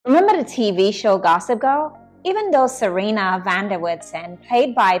the TV show Gossip Girl? Even though Serena van der Woodsen,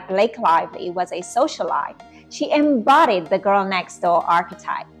 played by Blake Lively, was a socialite, she embodied the girl next door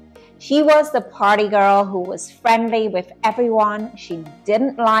archetype. She was the party girl who was friendly with everyone, she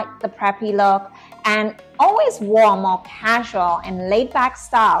didn't like the preppy look, and always wore more casual and laid-back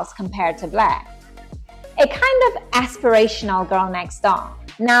styles compared to Blair. A kind of aspirational girl next door.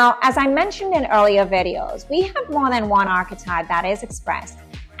 Now, as I mentioned in earlier videos, we have more than one archetype that is expressed,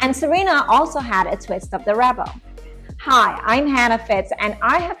 and Serena also had a twist of the rebel. Hi, I'm Hannah Fitz, and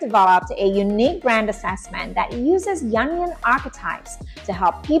I have developed a unique brand assessment that uses Jungian archetypes to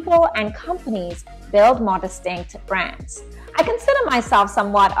help people and companies build more distinct brands. I consider myself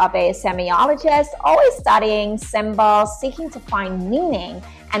somewhat of a semiologist, always studying symbols, seeking to find meaning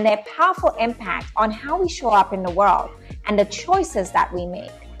and their powerful impact on how we show up in the world and the choices that we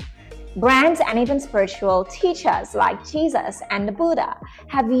make. Brands and even spiritual teachers like Jesus and the Buddha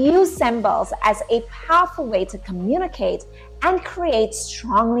have used symbols as a powerful way to communicate and create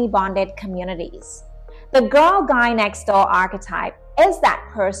strongly bonded communities. The girl guy next door archetype is that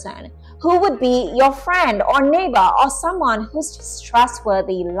person who would be your friend or neighbor or someone who's just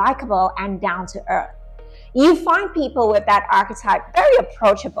trustworthy, likable, and down to earth. You find people with that archetype very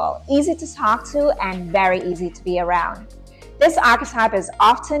approachable, easy to talk to, and very easy to be around. This archetype is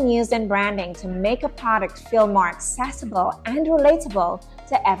often used in branding to make a product feel more accessible and relatable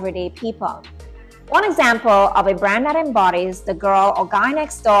to everyday people. One example of a brand that embodies the girl or guy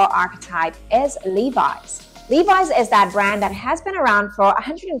next door archetype is Levi's. Levi's is that brand that has been around for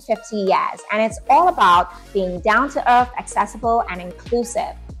 150 years, and it's all about being down to earth, accessible, and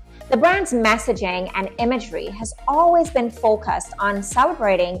inclusive. The brand's messaging and imagery has always been focused on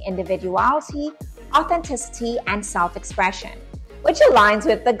celebrating individuality, authenticity, and self-expression, which aligns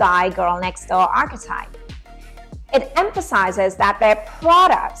with the guy-girl next door archetype. It emphasizes that their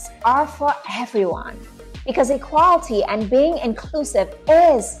products are for everyone, because equality and being inclusive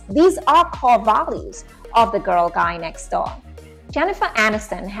these are core values of the girl guy next door. Jennifer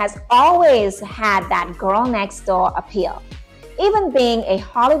Aniston has always had that girl next door appeal. Even being a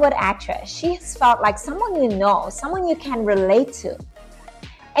Hollywood actress, she has felt like someone you know, someone you can relate to.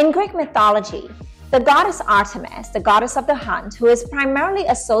 In Greek mythology, the goddess Artemis, the goddess of the hunt, who is primarily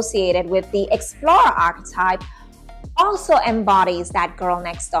associated with the explorer archetype, also embodies that girl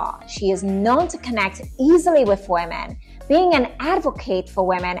next door. She is known to connect easily with women, being an advocate for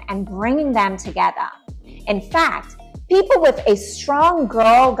women and bringing them together. In fact, people with a strong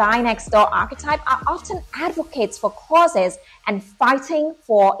girl guy next door archetype are often advocates for causes and fighting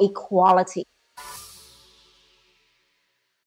for equality.